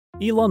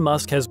Elon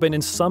Musk has been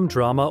in some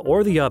drama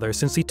or the other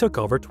since he took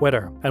over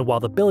Twitter, and while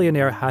the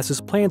billionaire has his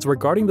plans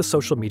regarding the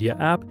social media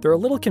app, they're a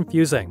little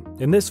confusing.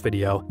 In this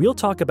video, we'll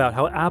talk about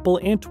how Apple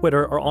and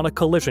Twitter are on a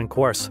collision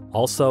course.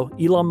 Also,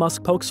 Elon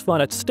Musk pokes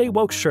fun at Stay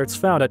Woke shirts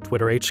found at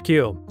Twitter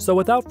HQ. So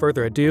without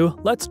further ado,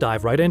 let's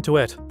dive right into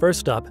it.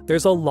 First up,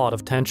 there's a lot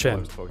of tension. What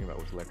I was talking about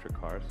was electric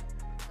cars.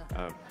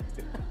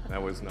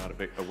 That was not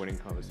a winning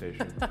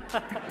conversation.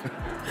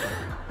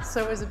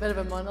 So it was a bit of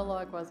a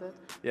monologue, was it?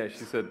 Yeah,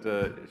 she said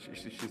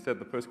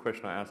the first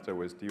question I asked her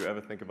was, do you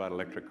ever think about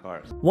electric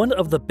cars? One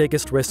of the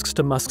biggest risks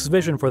to Musk's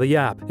vision for the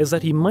app is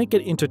that he might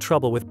get into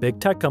trouble with big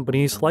tech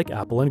companies like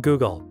Apple and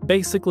Google.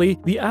 Basically,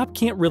 the app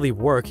can't really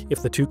work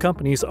if the two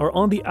companies are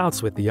on the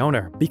outs with the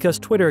owner. Because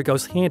Twitter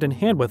goes hand in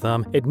hand with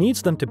them, it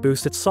needs them to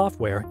boost its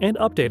software and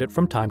update it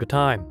from time to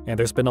time. And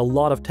there's been a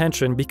lot of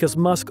tension because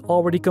Musk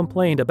already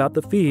complained about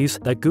the fees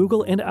that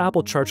Google and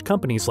Apple charge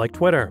companies like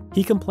Twitter.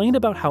 He complained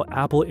about how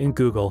Apple and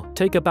Google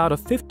take about a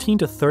 15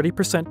 to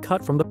 30%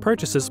 cut from the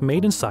purchases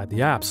made inside the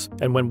apps.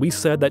 And when we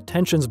said that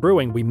tension's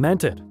brewing, we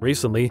meant it.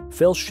 Recently,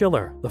 Phil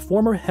Schiller, the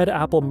former head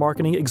Apple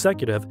marketing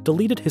executive,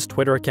 deleted his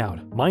Twitter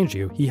account. Mind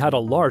you, he had a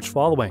large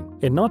following.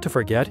 And not to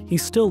forget, he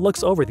still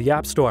looks over the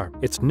App Store.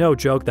 It's no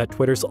joke that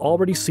Twitter's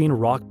already seen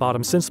rock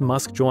bottom since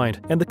Musk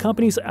joined, and the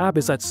company's app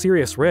is at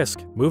serious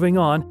risk. Moving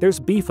on, there's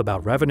beef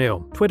about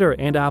revenue. Twitter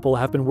and Apple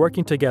have been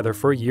working together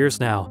for years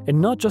now, and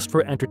not just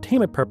for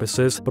entertainment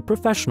purposes, but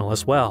professional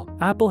as well.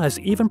 Apple has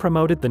even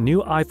promoted the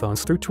new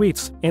iPhones through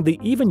tweets, and they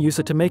even use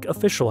it to make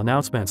official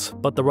announcements.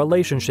 But the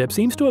relationship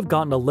seems to have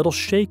gotten a little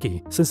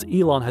shaky since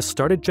Elon has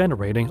started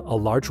generating a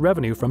large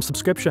revenue from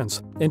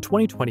subscriptions. In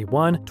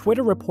 2021,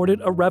 Twitter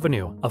reported a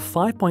revenue of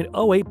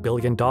 $5.08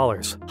 billion.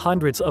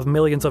 Hundreds of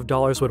millions of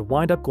dollars would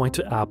wind up going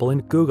to Apple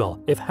and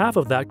Google if half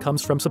of that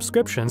comes from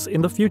subscriptions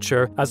in the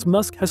future, as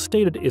Musk has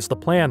stated is the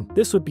plan.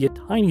 This would be a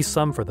tiny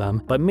sum for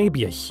them, but may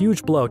be a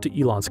huge blow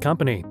to Elon's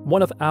company.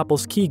 One of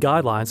Apple's key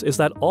guidelines is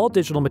that all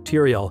digital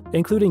material,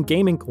 including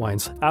gaming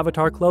coins,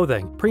 avatar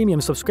clothing,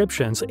 premium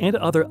subscriptions, and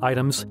other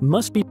items,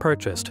 must be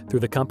purchased through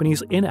the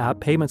company's in-app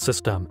payment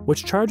system,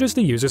 which charges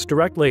the users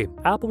directly.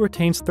 Apple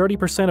retains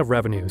 30% of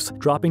revenues,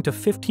 dropping to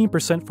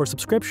 15% for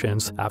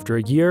subscriptions after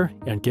a year,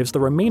 and gives the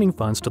remaining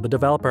funds to the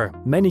developer.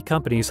 Many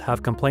companies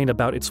have complained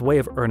about its way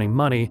of earning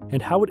money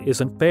and how it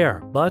isn't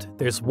fair, but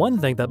there's one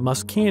thing that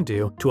Musk can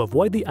do to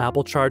avoid the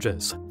Apple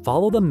charges.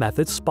 Follow the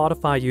method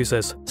Spotify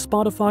uses.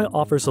 Spotify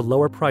offers a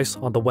lower price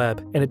on the web,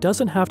 and it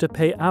doesn't have to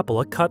pay Apple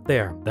a cut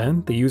there.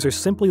 Then, the users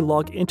simply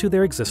log into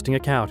their existing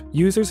account.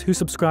 Users who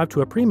subscribe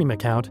to a premium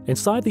account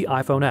inside the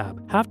iPhone app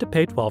have to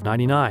pay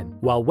 $12.99,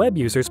 while web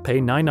users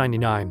pay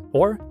 $9.99.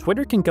 Or,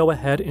 Twitter can go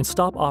ahead and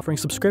stop offering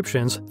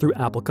subscriptions through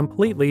Apple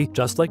completely,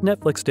 just like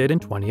Netflix did in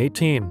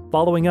 2018.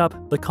 Following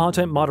up, the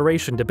content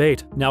moderation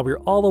debate. Now we're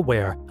all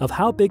aware of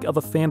how big of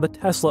a fan the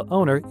Tesla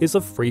owner is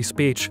of free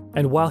speech.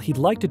 And while he'd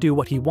like to do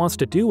what he wants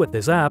to do with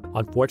his app,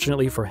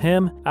 unfortunately for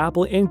him,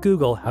 Apple and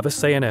Google have a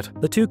say in it.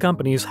 The two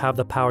companies have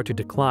the power to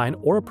decline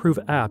or approve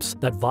apps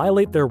that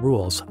violate their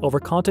rules over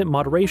content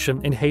moderation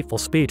and hateful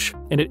speech,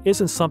 and it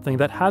isn't something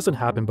that hasn't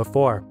happened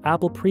before.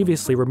 Apple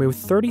previously removed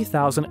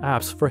 30,000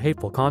 apps for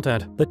hateful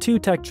content. The two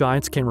tech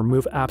giants can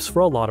remove apps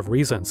for a lot of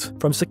reasons,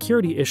 from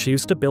security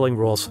issues to billing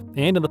rules,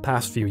 and in the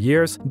past few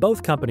years,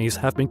 both companies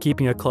have been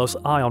keeping a close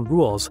eye on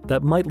rules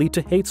that might lead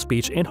to hate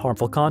speech and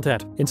harmful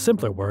content. In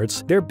simpler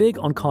words, they're big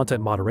on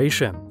content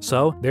moderation,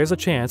 so there's a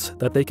chance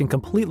that they can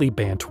completely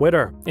ban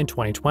Twitter. In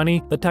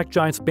 2020, the tech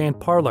giants banned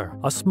Parler,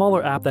 a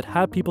smaller app that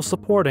had people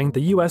supporting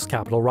the US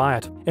Capitol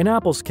riot. In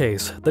Apple's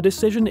case, the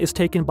decision is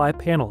taken by a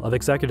panel of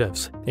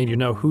executives. And you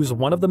know who's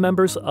one of the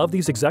members of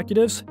these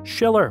executives?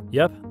 Schiller.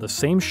 Yep, the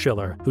same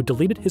Schiller who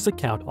deleted his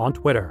account on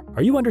Twitter.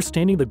 Are you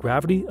understanding the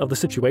gravity of the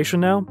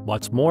situation now?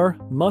 What's more,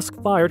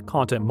 Musk fired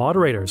content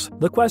moderators.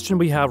 The question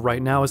we have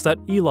right now is that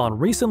Elon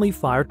recently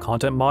fired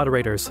content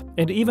moderators.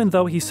 And even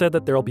though he said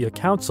that there'll be a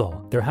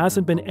council, there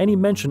hasn't been any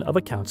mention of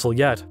a council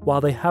yet.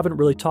 While they haven't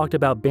really talked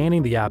about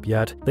banning the app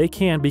yet, they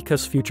can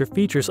because future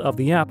features of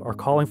the app are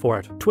calling for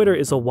it. Twitter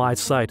is a wide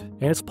site,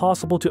 and it's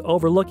possible to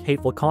overlook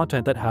hateful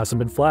content that hasn't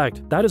been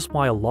flagged. That is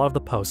why a lot of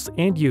the posts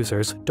and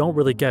users don't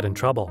really get in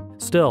trouble.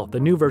 Still, the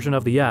new version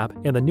of the app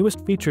and the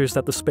newest features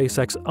that the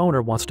SpaceX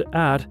owner wants to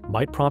add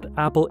might prompt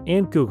Apple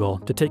and Google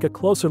to take a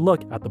closer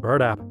look at the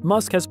Bird app.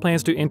 Musk has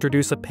plans to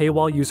introduce a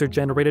paywall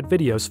user-generated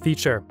videos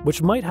feature,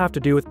 which might have to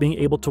do with being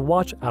able to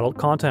watch adult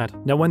content.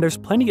 Now, when there's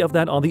plenty of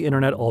that on the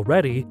internet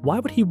already, why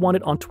would he want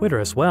it on Twitter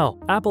as well?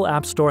 Apple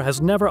App Store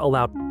has never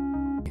allowed,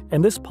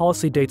 and this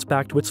policy dates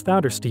back to its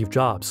founder Steve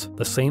Jobs.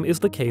 The same is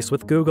the case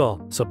with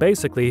Google. So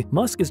basically,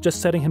 Musk is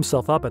just setting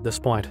himself up at this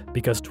point,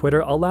 because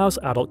Twitter allows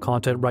adult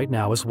content right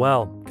now as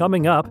well.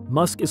 Coming up,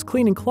 Musk is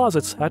cleaning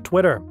closets at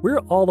Twitter. We're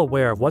all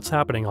aware of what's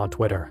happening on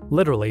Twitter.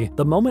 Literally,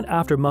 the moment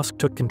after Musk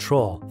took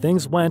control,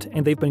 things went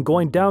and they've been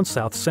going down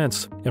south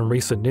since. In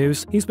recent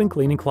news, he's been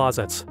cleaning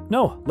closets.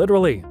 No,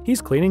 literally,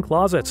 he's cleaning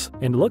closets.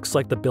 And looks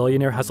like the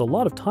billionaire has a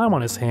lot of time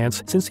on his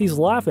hands since he's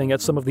laughing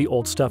at some of the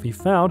old stuff he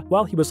found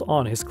while he was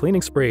on his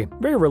cleaning spree. spree.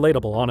 Very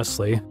relatable,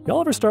 honestly.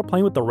 Y'all ever start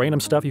playing with the random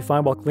stuff you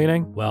find while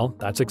cleaning? Well,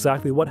 that's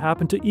exactly what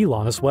happened to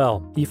Elon as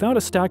well. He found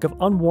a stack of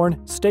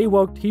unworn Stay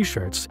Woke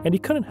t-shirts, and he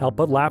couldn't help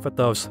but laugh at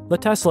those. The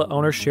Tesla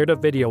owner shared a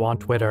video on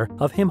Twitter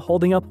of him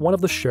holding up one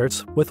of the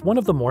shirts with one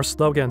of the more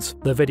slogans.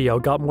 The video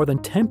got more than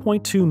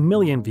 10.2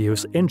 million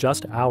views in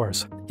just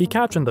hours. He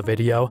captioned the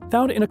video,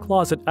 "Found in a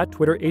closet at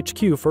Twitter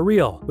HQ for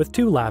real," with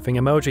 2 laughing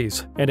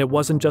emojis. And it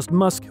wasn't just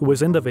Musk who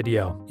was in the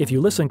video. If you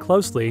listen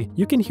closely,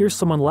 you can hear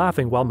someone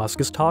laughing while Musk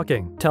is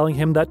talking, telling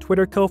him that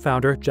Twitter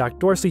co-founder Jack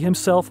Dorsey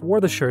himself wore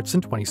the shirts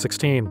in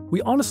 2016.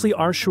 We honestly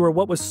aren't sure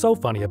what was so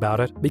funny about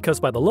it, because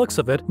by the looks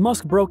of it,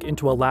 Musk broke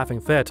into a laughing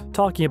fit,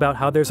 talking about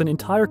how there's an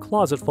entire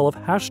closet full of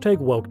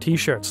 #woke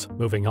t-shirts.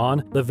 Moving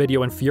on, the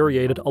video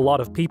infuriated a lot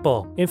of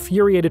people.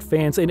 Infuriated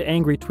fans and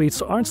angry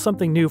tweets aren't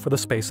something new for the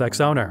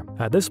SpaceX owner.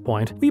 At this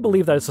point, we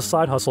believe that it's a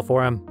side hustle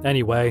for him.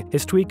 Anyway,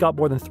 his tweet got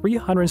more than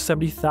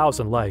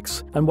 370,000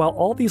 likes, and while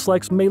all these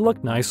likes may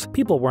look nice,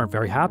 people weren't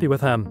very happy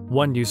with him.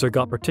 One user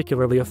got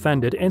particularly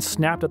offended and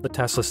snapped at the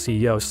Tesla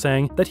CEO,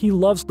 saying that he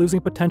loves losing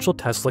potential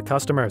Tesla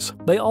customers.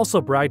 They also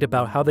bragged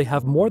about how they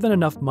have more than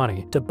enough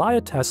money to buy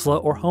a Tesla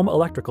or home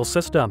electrical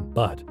system,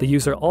 but the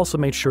user also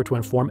made sure to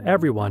inform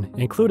everyone,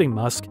 including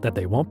Musk, that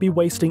they won't be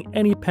wasting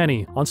any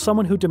penny on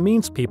someone who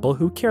demeans people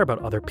who care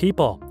about other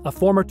people. A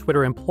former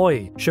Twitter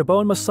employee,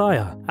 Shabone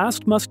Messiah,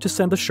 asked Musk to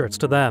send the shirts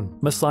to them.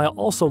 Messiah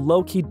also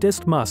low-key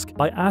dissed Musk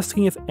by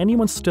asking if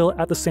anyone's still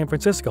at the San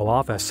Francisco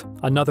office.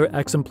 Another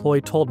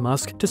ex-employee told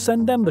Musk to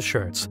send them the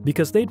shirts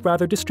because they'd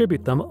rather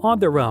distribute them on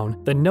their own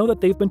than know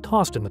that they've been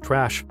tossed in the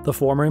trash. The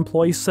former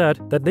employee said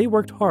that they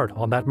worked hard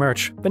on that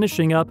merch.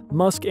 Finishing up,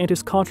 Musk and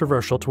his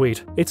controversial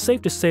tweet. It's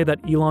safe to say that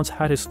Elon's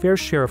had his fair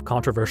share of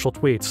controversial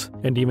tweets,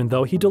 and even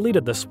though he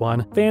deleted this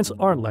one, fans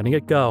aren't letting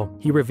it go.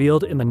 He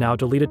revealed in the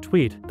now-deleted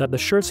tweet that the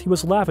shirts he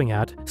was laughing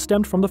at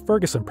stemmed from the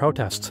Ferguson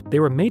protests. They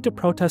were made to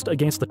protest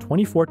against the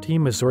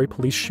 2014 Missouri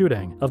police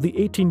shooting of the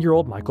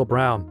 18-year-old Michael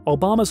Brown.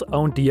 Obama's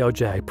own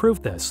DOJ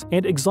proved this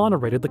and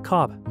exonerated the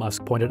cop.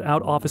 Musk pointed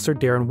out Officer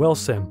Darren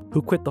Wilson,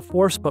 who quit the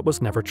force but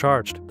was never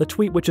charged. The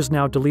tweet, which is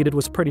now deleted,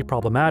 was pretty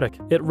problematic.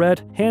 It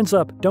read, "Hands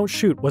up, don't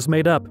shoot was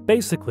made up,"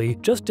 basically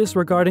just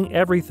disregarding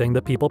everything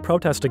the people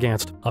protest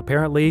against.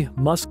 Apparently,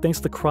 Musk thinks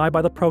the cry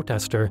by the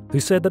protester, who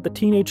said that the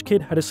teenage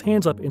kid had his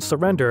hands up in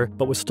surrender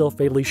but was still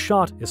fatally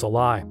shot, is a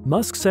lie.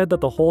 Musk said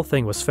that the whole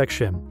thing was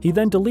fiction. He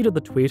then deleted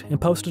the tweet and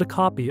posted a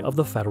copy of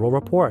the federal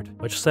report,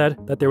 which said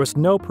that there was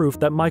no proof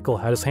that Michael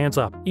had his hands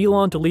up.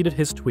 Elon deleted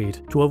his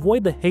tweet to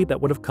avoid the hate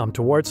that would have come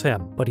towards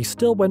him, but he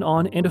still went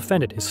on and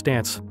defended his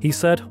stance. He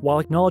said, while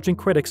acknowledging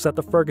critics at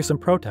the Ferguson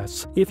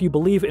protests, "If you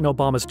believe in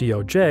Obama's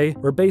DOJ,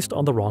 we're based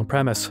on the wrong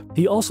premise."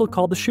 He also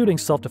called the shooting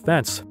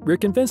self-defense. "We're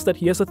convinced that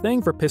he has a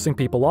thing for pissing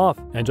people off,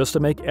 and just to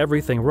make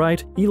everything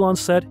right, Elon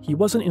said he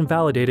wasn't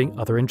invalidating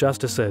other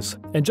injustices."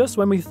 And just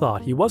when we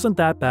thought he wasn't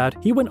that bad,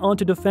 he went on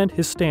to defend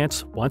his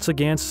stance, once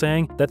again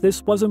saying that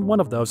this wasn't one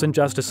of those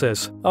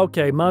injustices.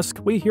 Okay, Musk,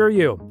 we hear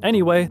you.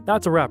 Anyway,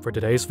 that's a wrap for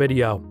today's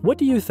video. What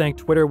do you think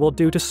Twitter will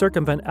do to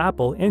circumvent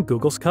Apple and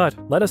Google's cut?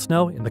 Let us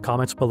know in the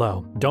comments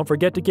below. Don't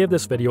forget to give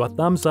this video a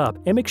thumbs up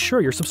and make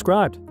sure you're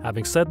subscribed.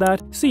 Having said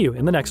that, see you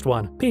in the next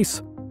one.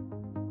 Peace.